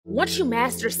Once you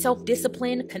master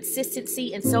self-discipline,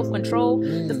 consistency, and self-control,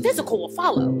 the physical will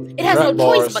follow. It has no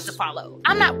choice but to follow.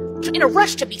 I'm not in a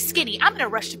rush to be skinny. I'm in a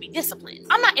rush to be disciplined.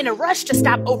 I'm not in a rush to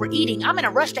stop overeating. I'm in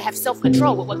a rush to have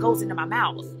self-control with what goes into my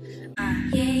mouth.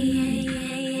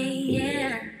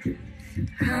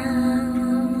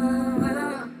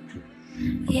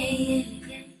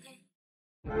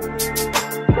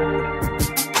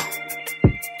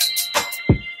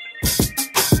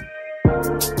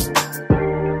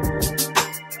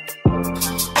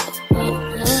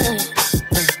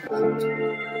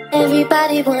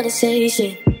 Everybody wanna say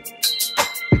shit.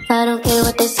 I don't care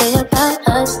what they say about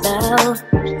us now.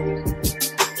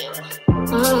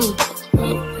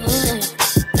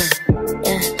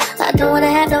 I don't wanna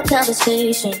have no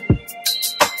conversation.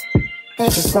 They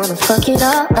just wanna fuck it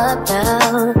all up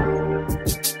now.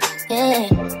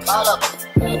 All up.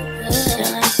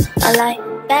 I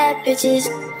like bad bitches,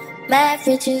 mad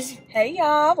bitches. Hey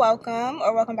y'all,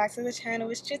 welcome back to the channel.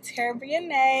 It's Jaterra,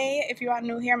 Bria'Na. If you are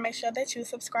new here, make sure that you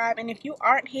subscribe. And if you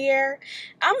aren't here,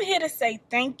 I'm here to say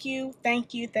thank you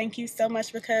so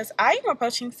much, because I am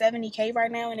approaching 70K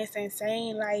right now, and it's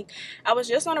insane. Like, I was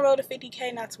just on the road to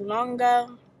 50K not too long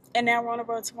ago, and now we're on the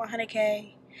road to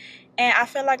 100K. And I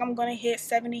feel like I'm going to hit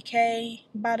 70K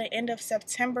by the end of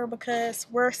September, because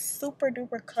we're super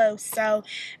duper close. So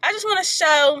I just want to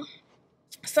show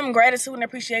some gratitude and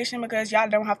appreciation, because y'all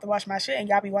don't have to watch my shit, and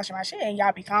y'all be watching my shit, and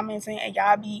y'all be commenting, and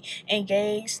y'all be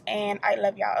engaged, and I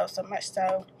love y'all so much.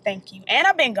 So thank you. And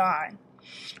I've been gone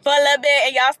for a little bit,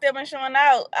 and y'all still been showing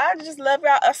out. I just love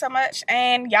y'all so much,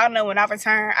 and y'all know when I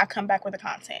return, I come back with the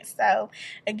content. So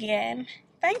again,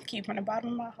 thank you from the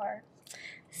bottom of my heart.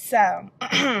 So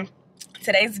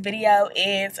today's video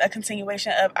is a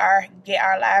continuation of our Get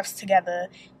Our Lives Together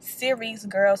series,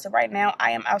 girls. So right now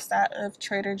I am outside of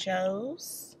Trader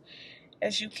Joe's,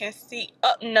 as you can see.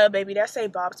 Oh no, baby, that's a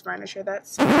Bob's furniture.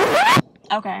 That's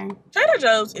okay. Trader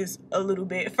Joe's is a little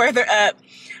bit further up,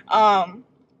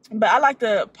 but I like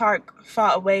to park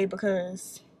far away,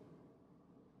 because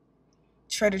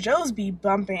Trader Joe's be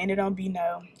bumping and it don't be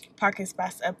no parking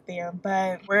spots up there.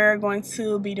 But we're going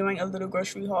to be doing a little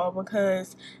grocery haul,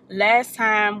 because last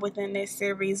time within this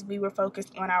series we were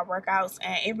focused on our workouts,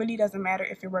 and it really doesn't matter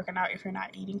if you're working out if you're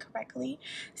not eating correctly.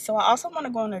 So I also want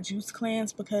to go on a juice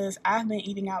cleanse, because I've been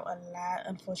eating out a lot,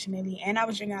 unfortunately, and I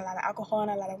was drinking a lot of alcohol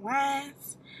and a lot of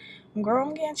wines. Girl,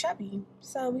 I'm getting chubby,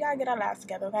 so we gotta get our lives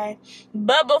together, okay?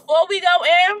 But before we go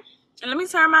in, let me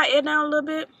turn my ear down a little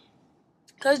bit,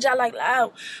 cause y'all like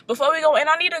loud. Before we go in,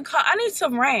 I need to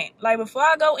rant. Like, before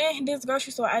I go in this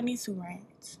grocery store, I need to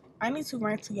rant. I need to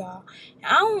rant to y'all.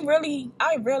 I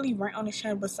rarely rant on this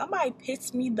channel, but somebody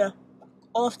pissed me the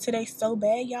off today so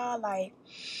bad, y'all. Like,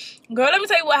 girl, let me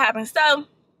tell you what happened. So,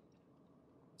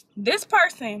 this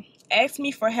person asked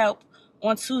me for help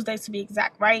on Tuesday, to be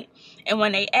exact, right? And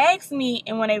when they asked me,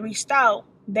 and when they reached out,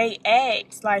 they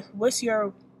asked, like, what's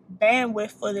your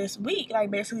bandwidth for this week? Like,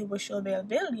 basically, what's your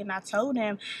availability? And I told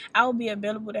them I will be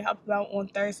available to help you out on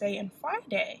Thursday and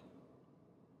Friday.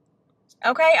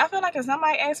 Okay, I feel like if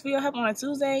somebody asks for your help on a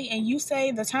Tuesday and you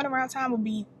say the turnaround time will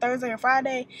be Thursday or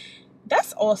Friday,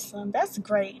 that's awesome. That's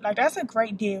great. Like, that's a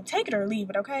great deal. Take it or leave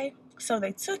it, okay? So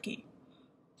they took it.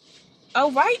 Oh,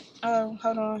 right. Oh,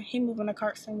 hold on. He moving the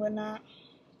carts and whatnot.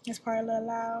 It's probably a little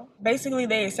loud. Basically,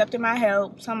 they accepted my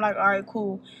help. So I'm like, all right,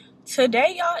 cool.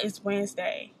 Today, y'all, is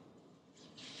Wednesday.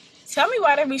 Tell me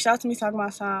why they reached out to me talking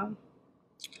about some.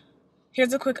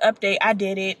 Here's a quick update. I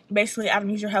did it. Basically, I don't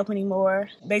need your help anymore.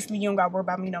 Basically, you don't got to worry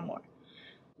about me no more.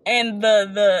 And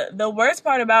the worst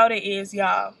part about it is,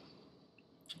 y'all,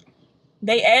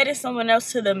 they added someone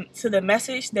else to the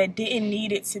message that didn't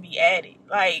need it to be added.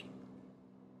 Like,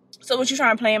 so what you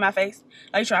trying to play in my face?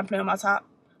 Like, you trying to play on my top?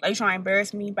 Like, you trying to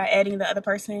embarrass me by adding the other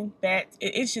person? That's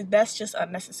just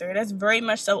unnecessary. That's very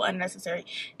much so unnecessary.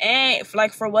 And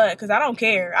like, for what? Because I don't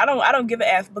care. I don't give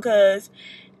a F, because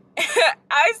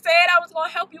I said I was gonna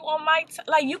help you on my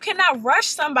like, you cannot rush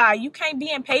somebody. You can't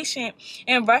be impatient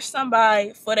and rush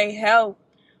somebody for their help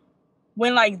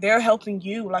when, like, they're helping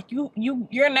you. Like,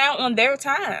 you're now on their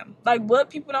time. Like,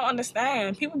 what people don't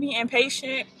understand, people be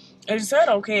impatient and just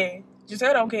don't care.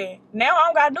 Don't care. Now I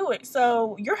don't gotta do it,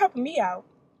 so you're helping me out.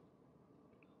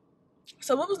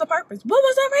 So what was the purpose? What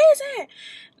was the reason?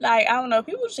 Like, I don't know.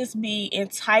 People just be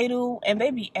entitled, and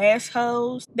they be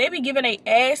assholes. They be giving a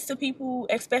ass to people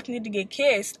expecting it to get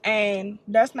kissed, and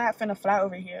that's not finna fly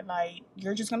over here. Like,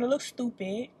 you're just gonna look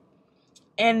stupid.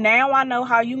 And now I know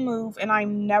how you move, and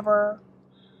I'm never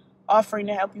offering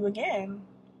to help you again.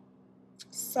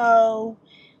 So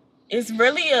it's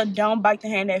really a don't bite the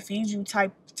hand that feeds you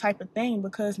type type of thing,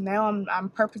 because now I'm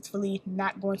purposefully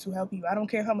not going to help you. I don't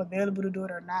care if I'm available to do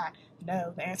it or not.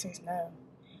 No, the answer is no.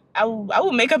 I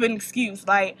will make up an excuse.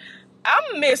 Like,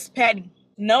 I'm Miss Patty.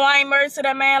 No, I ain't married to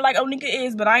that man like Onika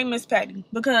is, but I ain't Miss Patty,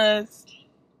 because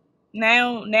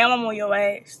now I'm on your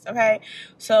ass, okay?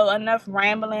 So enough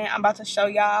rambling. I'm about to show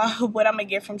y'all what I'm gonna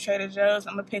get from Trader Joe's.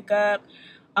 I'm gonna pick up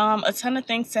a ton of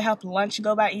things to help lunch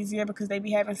go by easier, because they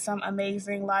be having some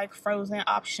amazing like frozen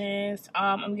options.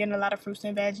 I'm getting a lot of fruits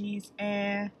and veggies,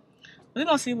 and we're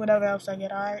gonna see whatever else I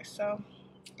get. All right, so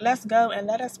let's go, and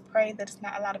let us pray that it's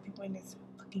not a lot of people in this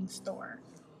fucking store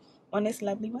on this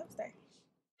lovely Wednesday.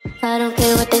 I don't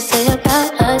care what they say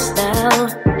about us now.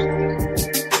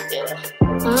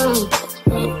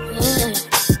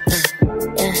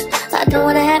 I don't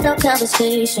wanna have no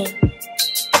conversation.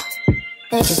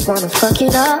 They just wanna fuck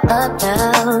it all up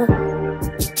now.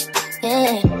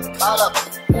 Yeah, all up.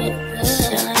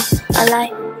 I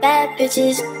like bad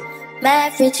bitches,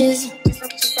 mad bitches.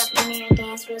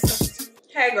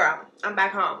 Hey girl, I'm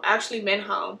back home. I actually been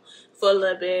home for a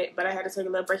little bit, but I had to take a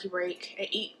little break and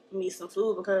eat me some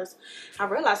food, because I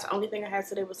realized the only thing I had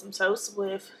today was some toast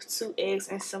with 2 eggs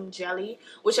and some jelly,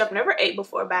 which I've never ate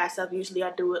before by itself. Usually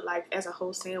I do it like as a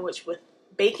whole sandwich with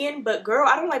bacon, but girl,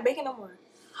 I don't like bacon no more.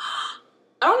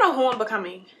 I don't know who I'm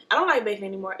becoming. I don't like bacon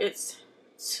anymore. It's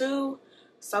too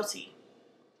salty,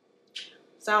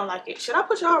 so I don't like it. Should I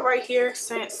put y'all right here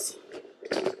since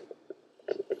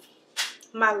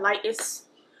my light is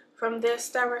from this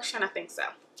direction? I think so.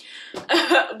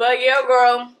 But yeah,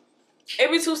 girl, it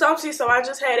be too salty, so I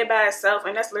just had it by itself,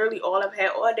 and that's literally all I've had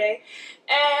all day.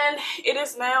 And it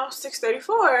is now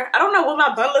 6:34. I don't know what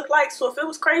my bun looked like, so if it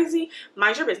was crazy,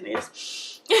 mind your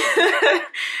business. And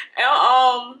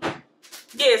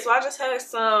yeah, so I just had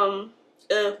some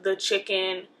of the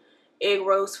chicken egg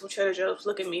roast from Trader Joe's.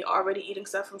 Look at me, already eating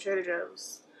stuff from Trader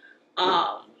Joe's.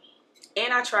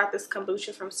 And I tried this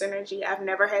kombucha from Synergy. I've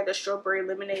never had the strawberry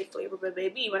lemonade flavor, but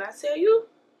baby, when I tell you,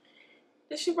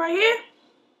 this shit right here,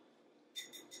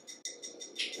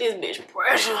 this bitch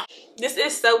pressure. This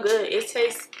is so good. It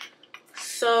tastes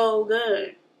so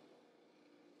good.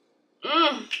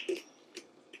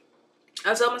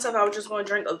 I told myself I was just going to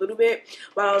drink a little bit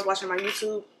while I was watching my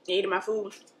YouTube and eating my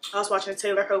food. I was watching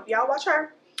Taylor Hope. Y'all watch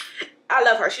her? I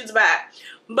love her. She's bad.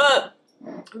 But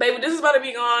baby, this is about to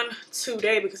be gone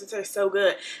today because it tastes so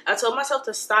good. I told myself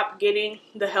to stop getting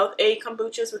the health aid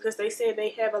kombuchas because they said they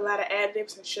have a lot of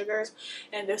additives and sugars,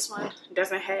 and this one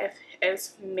doesn't have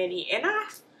as many. And I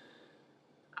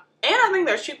think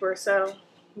they're cheaper, so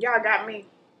y'all got me.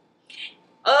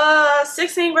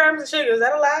 16 grams of sugar. Is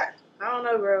that a lot? I don't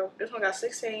know, girl. This one got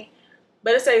 16,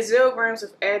 but it says 0 grams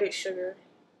of added sugar.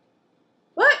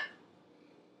 What?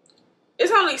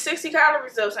 It's only 60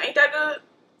 calories though, so ain't that good?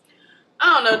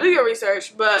 I don't know, do your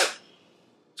research, but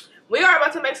we are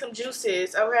about to make some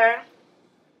juices, okay?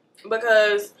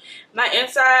 Because my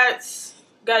insides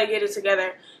gotta get it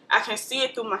together. I can see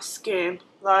it through my skin.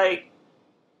 Like,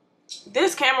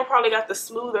 this camera probably got the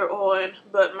smoother on,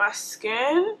 but my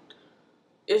skin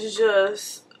is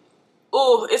just,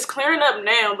 oh, it's clearing up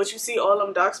now, but you see all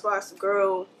them dark spots.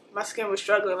 Girl, my skin was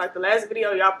struggling. Like the last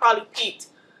video, y'all probably peeped.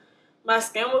 My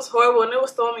skin was horrible and it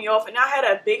was throwing me off, and I had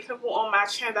a big pimple on my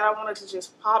chin that I wanted to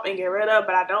just pop and get rid of,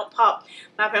 but I don't pop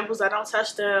my pimples. I don't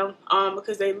touch them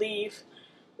because they leave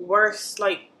worse.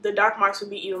 Like, the dark marks would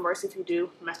be even worse if you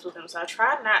do mess with them, so I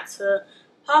try not to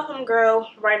pop them, girl.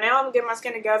 Right now I'm getting my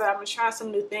skin together. I've been trying some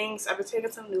new things. I've been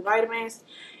taking some new vitamins,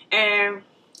 and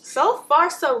so far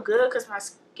so good because my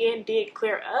skin did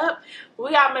clear up. But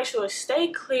we gotta make sure it stay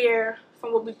clear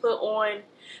from what we put on,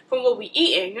 from what we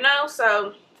eating, you know.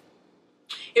 So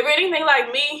if you're anything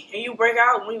like me and you break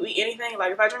out when you eat anything,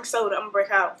 like if I drink soda, I'm gonna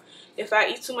break out. If I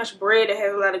eat too much bread that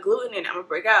has a lot of gluten in it, I'm gonna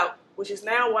break out, which is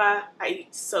now why I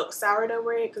eat sourdough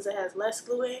bread, because it has less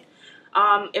gluten.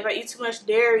 If I eat too much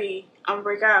dairy, I'm gonna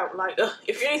break out. Like,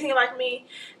 if you're anything like me,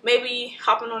 maybe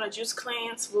hopping on a juice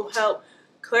cleanse will help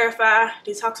clarify,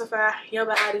 detoxify your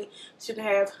body so you can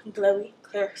have glowy,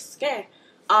 clear skin.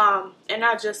 And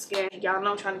not just skin. Y'all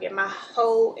know I'm trying to get my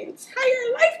whole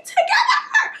entire life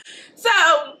together.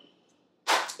 So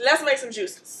let's make some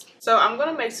juices. So I'm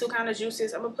gonna make 2 kinds of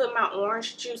juices. I'm gonna put my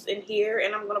orange juice in here,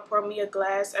 and I'm gonna pour me a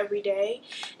glass every day.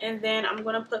 And then I'm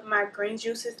gonna put my green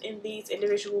juices in these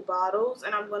individual bottles,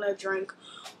 and I'm gonna drink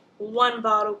 1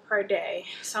 bottle per day.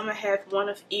 So I'm gonna have 1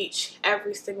 of each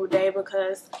every single day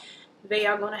because they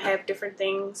are gonna have different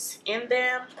things in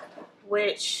them,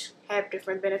 which have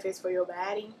different benefits for your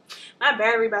body. My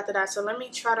battery about to die, so let me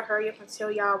try to hurry up and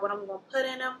tell y'all what I'm gonna put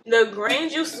in them. The green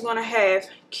juice is gonna have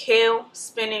kale,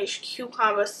 spinach,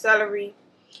 cucumber, celery,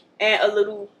 and a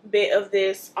little bit of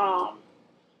this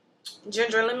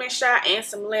ginger lemon shot and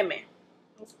some lemon.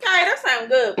 Okay, that sounds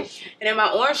good. And then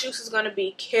my orange juice is going to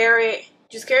be carrots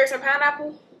and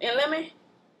pineapple and lemon.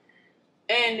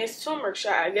 And this turmeric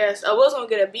shot, I guess. I was going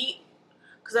to get a beet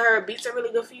because I heard beets are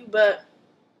really good for you, but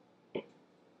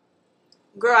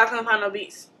girl, I couldn't find no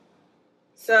beets.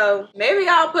 So maybe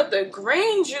I'll put the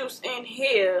green juice in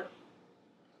here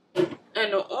and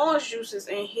the orange juice is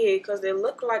in here because they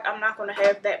look like I'm not going to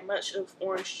have that much of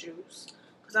orange juice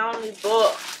because I only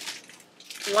bought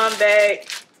 1 bag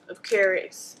of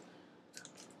carrots.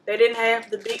 They didn't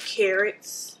have the big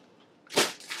carrots.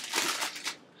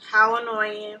 How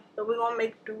annoying. But we're going to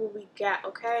make do what we got,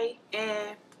 okay?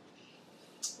 And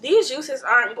these juices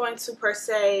aren't going to per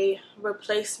se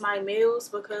replace my meals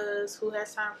because who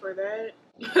has time for that?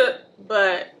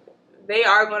 But they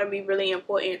are going to be really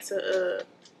important to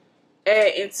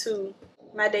add into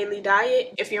my daily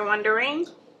diet. If you're wondering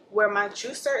where my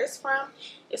juicer is from,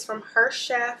 it's from Her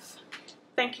Chef.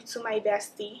 Thank you to my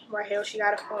bestie, Rahel. She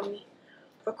got it for me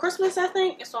for Christmas, I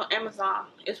think. It's on Amazon.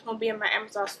 It's going to be in my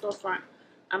Amazon storefront.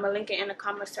 I'm going to link it in the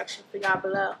comment section for y'all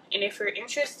below. And if you're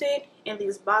interested in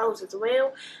these bottles as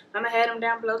well, I'm going to have them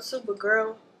down below too. But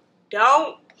girl,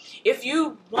 don't. If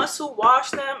you want to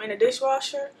wash them in a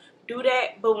dishwasher, do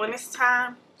that. But when it's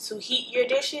time to heat your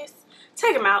dishes,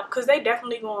 take them out because they're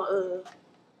definitely going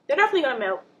to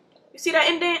melt. You see that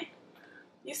indent?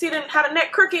 You see how the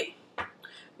neck crooked?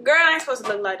 Girl, I ain't supposed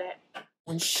to look like that.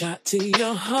 One shot to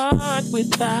your heart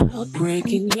without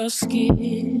breaking your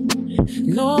skin.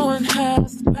 No one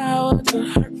has the power to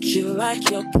hurt you like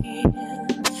your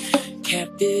kid.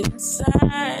 Kept it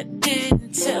inside,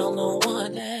 didn't tell no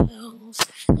one else.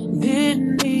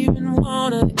 Didn't even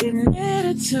wanna admit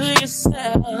it to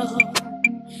yourself.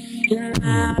 And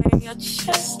now your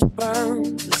chest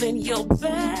burns and your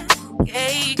back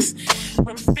aches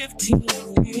from 15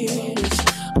 years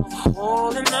of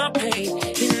holding the pain.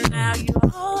 And now you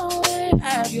always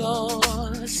have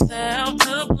yourself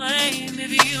to blame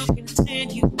if you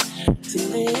continue to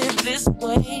live this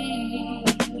way.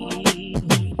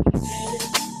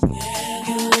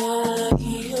 You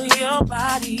heal your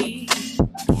body.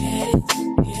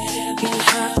 You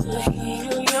have to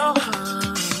heal your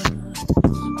heart.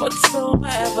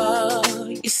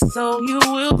 Whatsoever you sow, you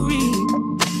will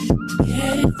reap.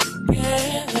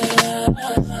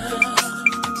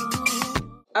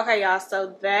 Okay, y'all,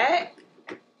 so that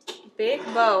big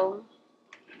bowl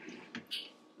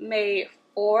made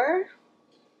 4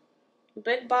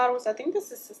 big bottles. I think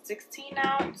this is a 16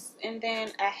 ounce and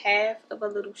then a half of a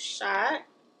little shot,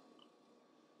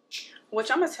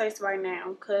 which I'm gonna taste right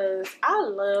now because I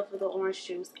love the orange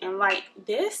juice. And like,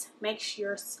 this makes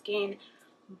your skin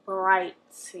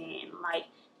brighten. Like,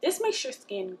 this makes your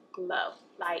skin glow.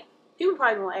 Like, people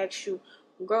probably gonna ask you,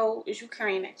 girl, is you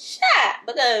carrying that shot?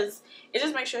 Because it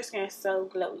just makes your skin so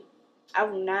glowy. I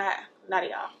will not lie to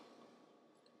y'all.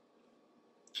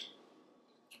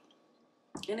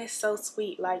 And it's so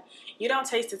sweet. Like, you don't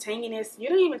taste the tanginess. You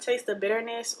don't even taste the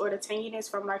bitterness or the tanginess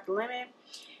from like the lemon.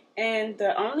 And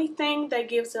the only thing that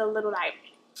gives it a little like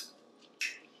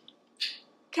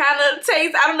kind of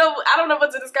taste, I don't know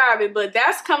what to describe it, but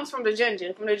that comes from the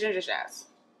ginger shots.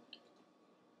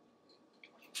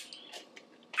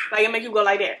 Like, it make you go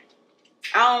like that.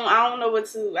 I don't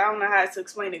know how to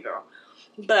explain it, girl.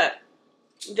 But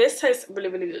this tastes really,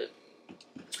 really good.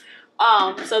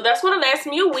 So that's gonna last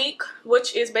me a week,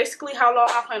 which is basically how long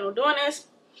I plan on doing this.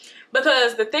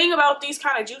 Because the thing about these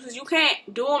kind of juices, you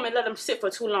can't do them and let them sit for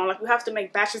too long. Like, you have to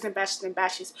make batches and batches and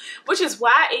batches, which is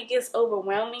why it gets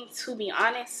overwhelming, to be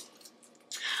honest.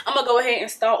 I'm gonna go ahead and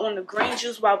start on the green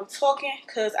juice while we're talking,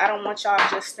 because I don't want y'all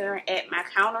just staring at my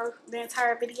counter the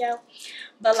entire video.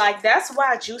 But like, that's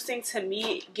why juicing to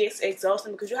me gets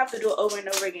exhausting, because you have to do it over and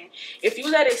over again. If you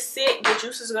let it sit, the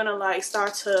juice is gonna like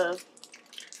start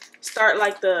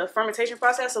like the fermentation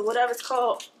process or whatever it's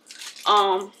called.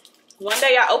 One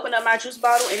day I opened up my juice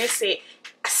bottle and it said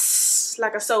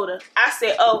like a soda. I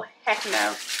said, oh heck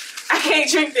no, I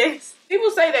can't drink this. People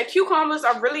say that cucumbers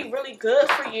are really, really good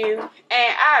for you, and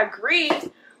I agree,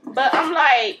 but I'm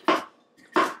like,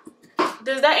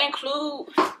 does that include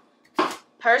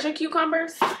Persian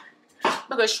cucumbers?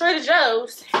 Because Trader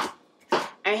Joe's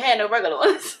ain't had no regular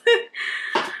ones.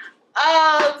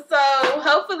 So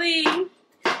hopefully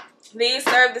these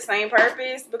serve the same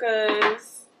purpose,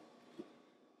 because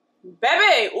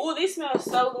baby, ooh, these smell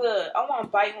so good. I want to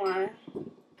bite one.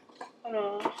 Hold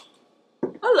on.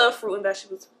 I love fruit and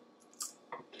vegetables.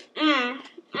 Now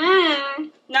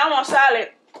I want salad.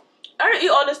 I can eat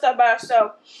all this stuff by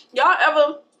itself. Y'all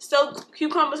ever soak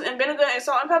cucumbers in vinegar and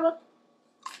salt and pepper?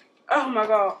 Oh my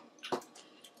god,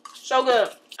 so good.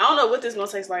 I don't know what this gonna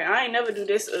taste like. I ain't never do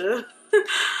this.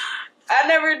 I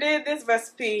never did this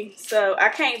recipe, so I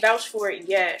can't vouch for it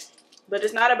yet. But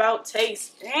it's not about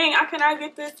taste. Dang, I cannot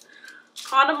get this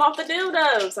condom off the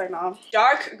dildos. Like, no.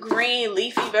 Dark green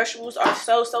leafy vegetables are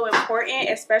so important,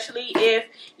 especially if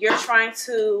you're trying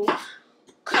to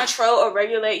control or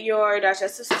regulate your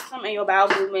digestive system and your bowel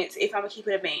movements. If I'm gonna keep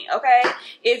it a bean, okay?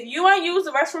 If you ain't use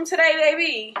the restroom today,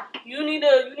 baby, you need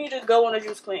to go on a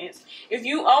juice cleanse. If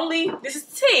you only, this is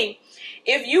tea,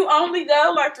 if you only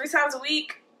go like 3 times a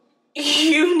week,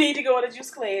 you need to go on a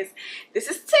juice cleanse. This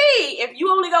is tea. If you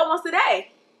only go once a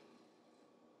day,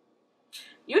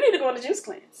 you need to go on a juice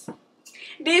cleanse.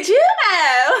 Did you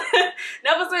know?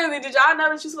 No, but seriously, did y'all know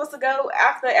that you're supposed to go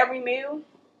after every meal?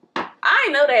 I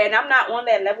ain't know that, and I'm not on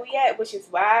that level yet, which is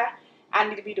why I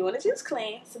need to be doing a juice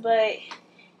cleanse. But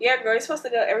yeah, girl, you're supposed to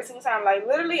go every single time. Like,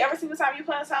 literally every single time you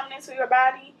put something into your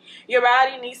body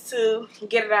needs to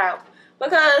get it out.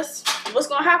 Because what's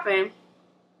gonna happen?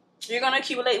 You're gonna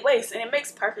accumulate waste, and it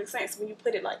makes perfect sense when you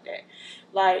put it like that.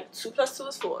 Like, 2 + 2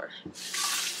 is 4.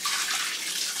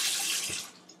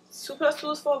 2 + 2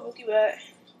 is 4, Bookie Butt.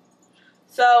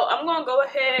 So I'm gonna go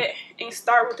ahead and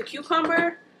start with the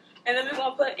cucumber, and then we're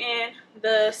gonna put in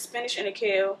the spinach and the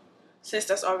kale, since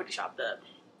that's already chopped up.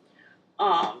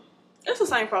 It's the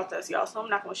same process, y'all, so I'm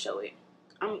not gonna show it.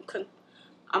 I'm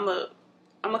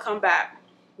gonna come back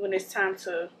when it's time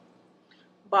to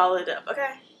ball it up,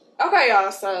 okay? Okay,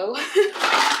 y'all, so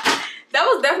that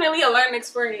was definitely a learning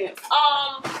experience.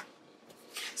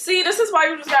 See, this is why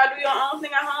you just gotta do your own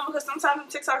thing at home, because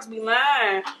sometimes TikToks be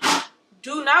lying.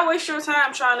 Do not waste your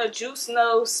time trying to juice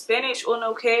no spinach or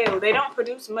no kale. They don't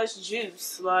produce much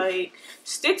juice. Like,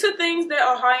 stick to things that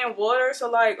are high in water. So,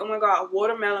 like, oh my god,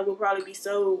 watermelon will probably be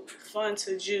so fun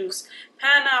to juice.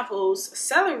 Pineapples,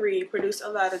 celery produce a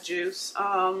lot of juice.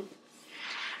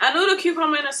 I knew the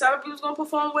cucumber and the celery was gonna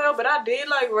perform well, but I did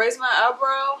like raise my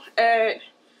eyebrow at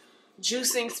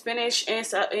juicing spinach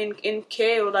and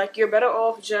kale. Like, you're better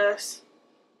off just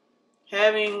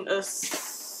having a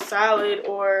salad,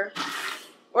 or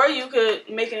you could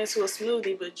make it into a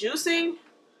smoothie. But juicing,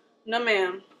 no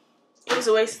ma'am, it was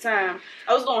a waste of time.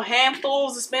 I was doing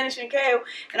handfuls of spinach and kale,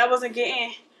 and I wasn't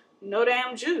getting no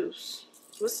damn juice.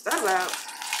 What's that about?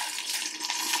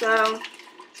 So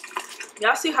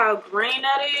y'all see how green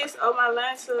that is? Oh my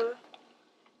Lanta.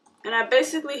 And I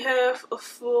basically have a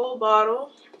full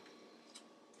bottle.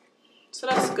 So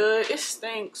that's good. It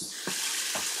stinks.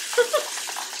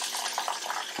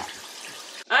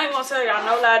 I ain't gonna tell y'all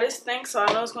no lie, this stinks, so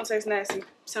I know it's gonna taste nasty.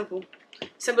 Simple.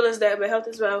 Simple as that, but health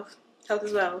is wealth. Health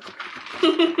is wealth.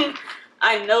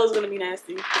 I know it's gonna be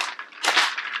nasty.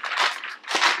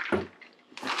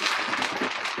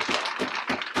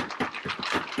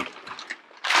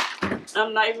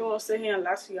 I'm not even gonna sit here and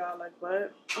lie to y'all, like,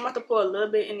 what? I'm about to pour a little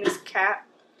bit in this cap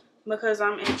because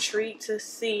I'm intrigued to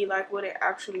see, like, what it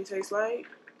actually tastes like.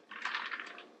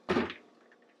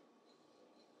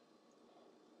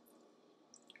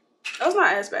 That's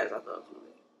not as bad as I thought.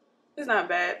 It's not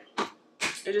bad.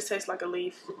 It just tastes like a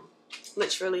leaf.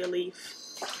 Literally a leaf.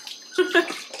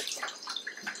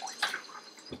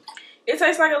 It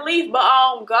tastes like a leaf, but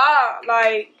oh god,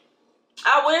 like,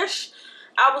 I wish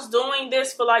I was doing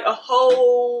this for like a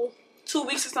whole 2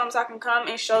 weeks or something, so I can come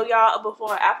and show y'all a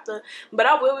before and after. But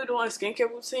I will be doing a skincare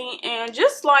routine, and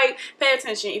just like pay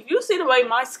attention. If you see the way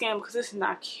my skin, because this is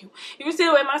not cute, if you see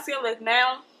the way my skin looks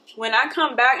now, when I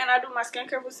come back and I do my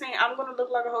skincare routine, I'm going to look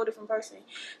like a whole different person.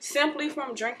 Simply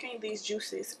from drinking these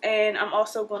juices. And I'm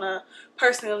also going to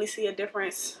personally see a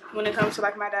difference when it comes to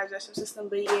like my digestive system.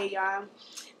 But yeah, y'all,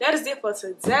 that is it for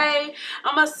today.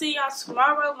 I'm going to see y'all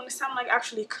tomorrow when it's time like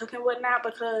actually cooking and whatnot.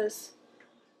 Because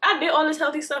I did all this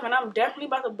healthy stuff, and I'm definitely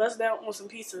about to bust down on some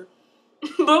pizza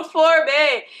before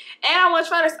bed. And I want to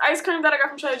try this ice cream that I got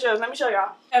from Trader Joe's. Let me show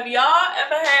y'all. Have y'all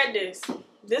ever had this?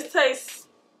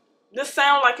 This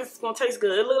sound like it's gonna taste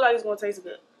good. It look like it's gonna taste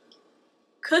good.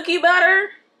 Cookie butter,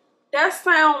 that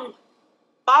sound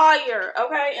fire,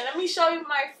 okay? And let me show you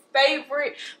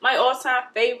my all-time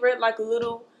favorite, like,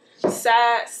 little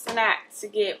side snack to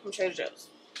get from Trader Joe's.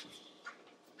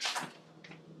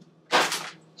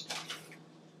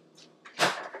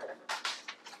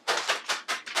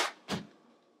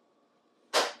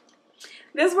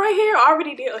 This right here, I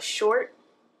already did a short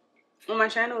on my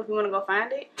channel if you want to go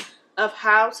find it, of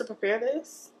how to prepare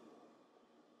this.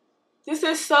 This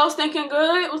is so stinking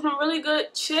good with some really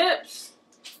good chips.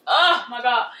 Oh my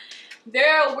god.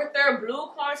 They're with their blue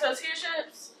corn tortilla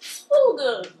chips. So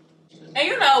good. And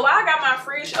you know, while I got my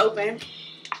fridge open,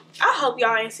 I hope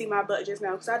y'all ain't see my butt just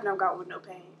now, because I done got with no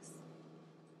pants.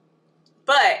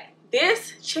 But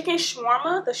this chicken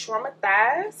shawarma, the shawarma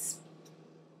thighs,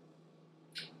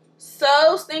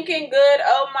 so stinking good.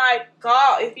 Oh my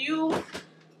god. If you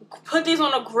put these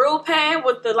on a grill pan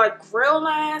with the like grill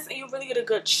lines and you really get a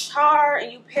good char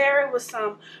and you pair it with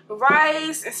some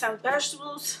rice and some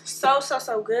vegetables, so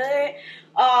good.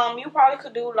 You probably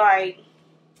could do like,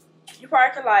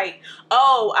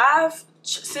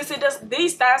 since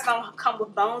these thighs don't come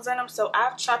with bones in them, so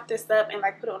I've chopped this up and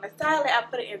like put it on a salad. I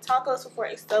put it in tacos before.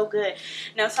 It's so good.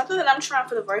 Now something that I'm trying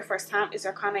for the very first time is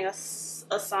their carne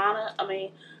asada.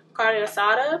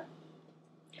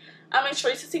 I'm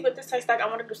intrigued to see what this tastes like. I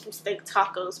want to do some steak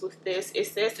tacos with this. It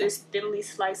says it's thinly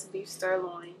sliced beef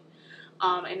sirloin,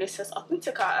 and it says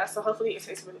authentica, so hopefully it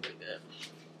tastes really, really good.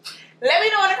 Let me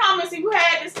know in the comments if you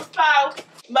had this before.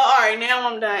 But alright, now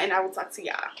I'm done and I will talk to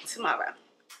y'all tomorrow.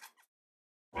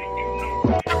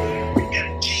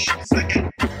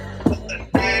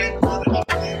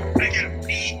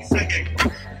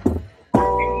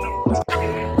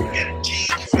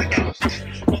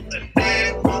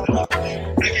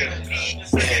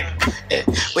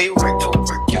 We work to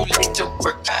work, you need to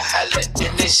work. I holla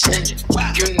and they send it.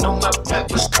 You know my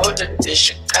rap was older than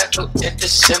Chicago in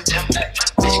December. My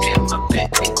bitch came up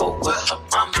and go with her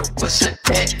mama, was her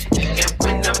daddy. And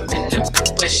when I'm in the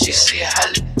mood, when she say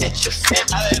holla at your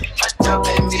family, my dog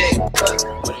gave me that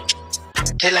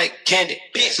good. They like candy.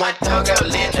 My dog out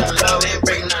laying down low, ain't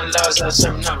breaking no laws, out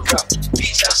serving on the rock.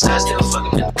 Beach outside, still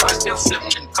fucking in the car, still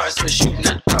flipping in the car, still shooting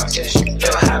at the car.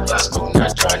 Little hot box, smoking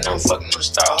not dry, no fucking on the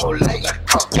star, whole leg got a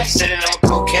car. Sitting on a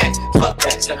cocaine, fuck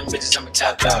that, telling bitches I'm a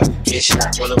top dog. Get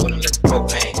shot, roll up with them, let the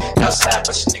propane. Outside,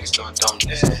 bunch of niggas doing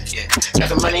donuts. Yeah,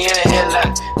 got the money in the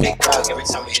headlock, big dog every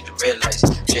time we hit the red lights.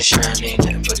 Just trying ain't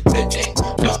nothing but a good thing.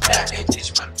 Don't die, they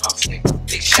teach my pump flick.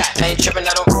 Big shot, I ain't tripping,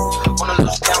 I don't wanna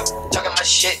lose down. Talking my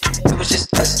shit, it was just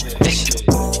us. Big shit,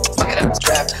 fuck it up,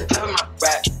 drive, having my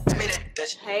rap.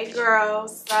 Hey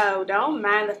girls, so don't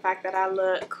mind the fact that I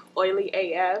look oily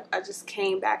AF. I just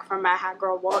came back from my hot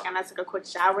girl walk and I took a quick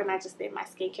shower and I just did my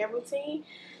skincare routine.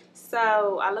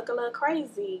 So I look a little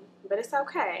crazy, but it's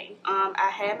okay.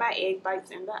 I had my egg bites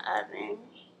in the oven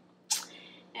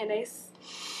and they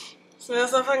smell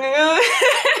so fucking good.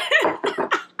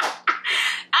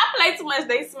 I play too much,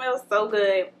 they smell so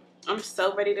good. I'm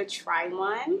so ready to try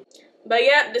one. But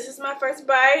yep, this is my first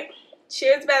bite.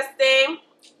 Cheers, bestie.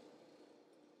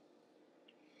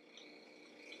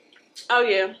 Oh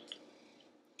yeah.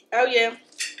 Oh yeah.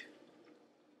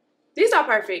 These are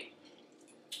perfect.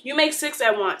 You make 6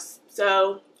 at once.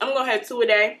 So I'm going to have 2 a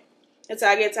day until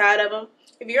I get tired of them.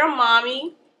 If you're a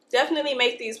mommy, definitely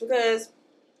make these because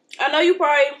I know you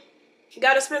probably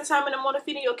got to spend time in the morning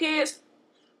feeding your kids.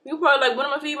 You probably like, what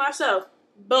am I feed myself?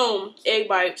 Boom. Egg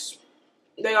bites.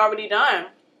 They already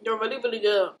done. They're really, really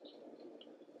good.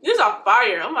 These are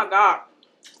fire. Oh my God.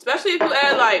 Especially if you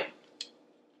add like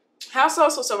hot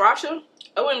sauce or sriracha.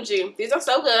 OMG. These are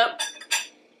so good.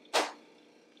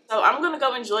 So I'm going to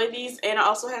go enjoy these. And I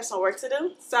also have some work to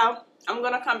do. So I'm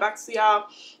going to come back to y'all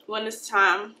when it's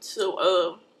time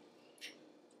to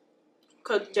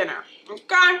cook dinner.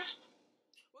 Okay?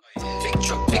 Big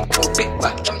truck, big boat, big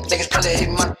butt. Them niggas probably hate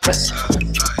my dress.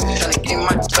 Tryna get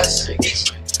my dress.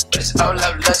 But it's all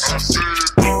love lessons.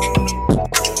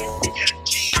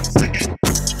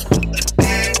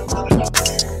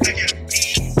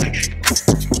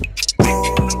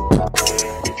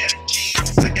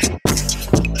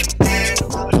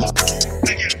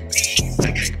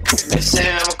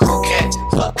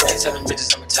 Telling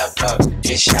bitches I'm a top dog.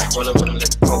 Get shot, roll up with them, let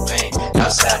the propane.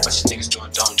 Outside, bunch of niggas doing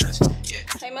donuts. Yeah.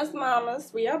 Hey, Miss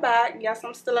Mamas, we are back. Yes,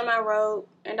 I'm still in my robe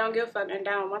and don't give a fuck and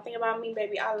down. One thing about me,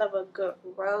 baby, I love a good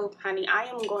robe, honey. I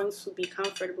am going to be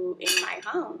comfortable in my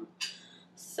home.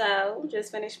 So,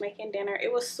 just finished making dinner.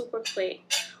 It was super quick.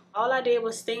 All I did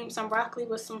was steam some broccoli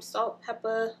with some salt,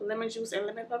 pepper, lemon juice, and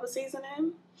lemon pepper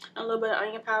seasoning. A little bit of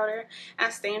onion powder. I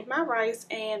steamed my rice,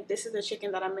 and this is the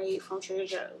chicken that I made from Trader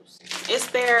Joe's. It's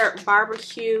their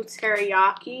barbecue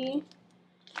teriyaki.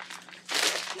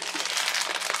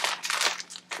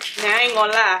 Now, I ain't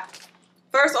gonna lie.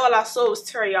 First, all I saw was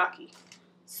teriyaki.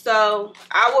 So,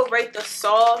 I would rate the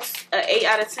sauce an 8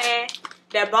 out of 10.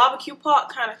 That barbecue part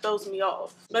kind of throws me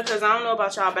off. Because I don't know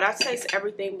about y'all, but I taste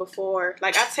everything before.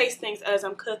 Like, I taste things as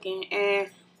I'm cooking. And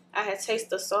I had tasted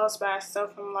the sauce by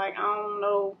itself. I'm like, I don't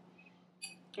know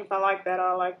if I like that or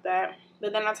I like that.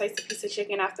 But then I tasted a piece of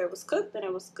chicken after it was cooked and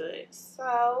it was good.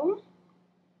 So,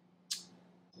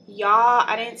 y'all,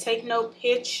 I didn't take no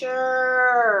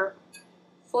picture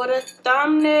for the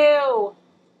thumbnail.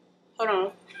 Hold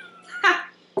on.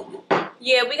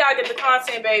 Yeah, we gotta get the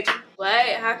content, baby.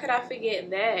 What? How could I forget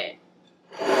that?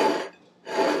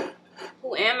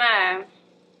 Who am I?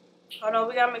 Hold on,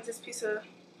 we gotta make this piece of...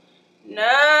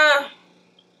 No.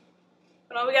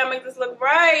 But we gotta make this look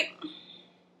right.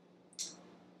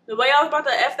 The way I was about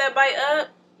to F that bite up,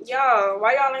 y'all,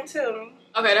 why y'all ain't tell me?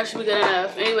 Okay, that should be good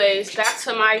enough. Anyways, back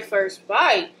to my first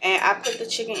bite. And I put the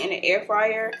chicken in the air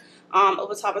fryer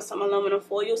over top of some aluminum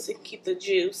foil so it can keep the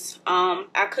juice.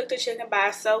 I cooked the chicken by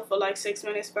itself for like 6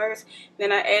 minutes first.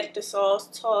 Then I added the sauce,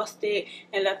 tossed it,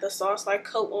 and let the sauce like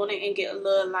coat on it and get a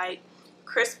little like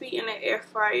crispy in the air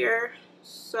fryer.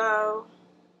 So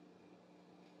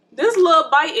this little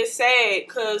bite is sad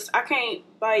because I can't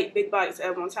bite big bites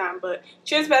at one time. But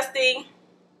cheers, bestie.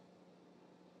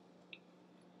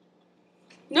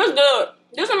 This is good.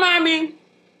 This reminds me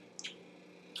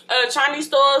of Chinese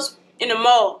stores in the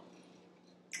mall.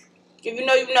 If you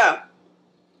know, you know.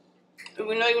 If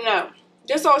you know, you know.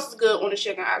 This sauce is good on the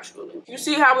chicken, actually. You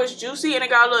see how it's juicy and it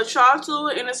got a little char to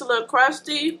it and it's a little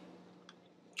crusty?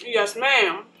 Yes,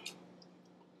 ma'am.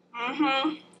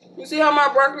 You see how my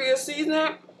broccoli is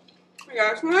seasoned?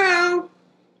 Yes, ma'am.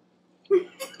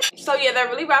 So yeah, that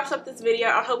really wraps up this video.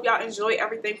 I hope y'all enjoyed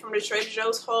everything from the Trader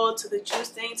Joe's haul to the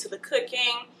juicing to the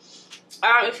cooking.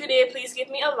 If you did, please give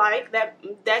me a like.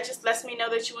 That just lets me know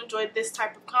that you enjoyed this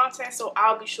type of content, so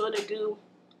I'll be sure to do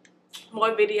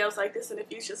more videos like this in the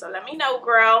future. So let me know,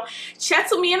 girl. Chat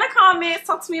to me in the comments.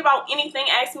 Talk to me about anything.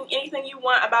 Ask me anything you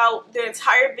want about the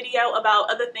entire video, about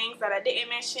other things that I didn't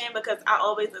mention, because I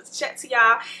always love to chat to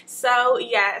y'all. So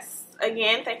yes.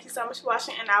 Again, thank you so much for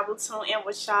watching, and I will tune in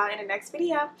with y'all in the next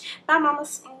video. Bye,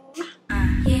 mamas.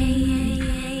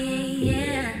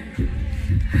 Yeah.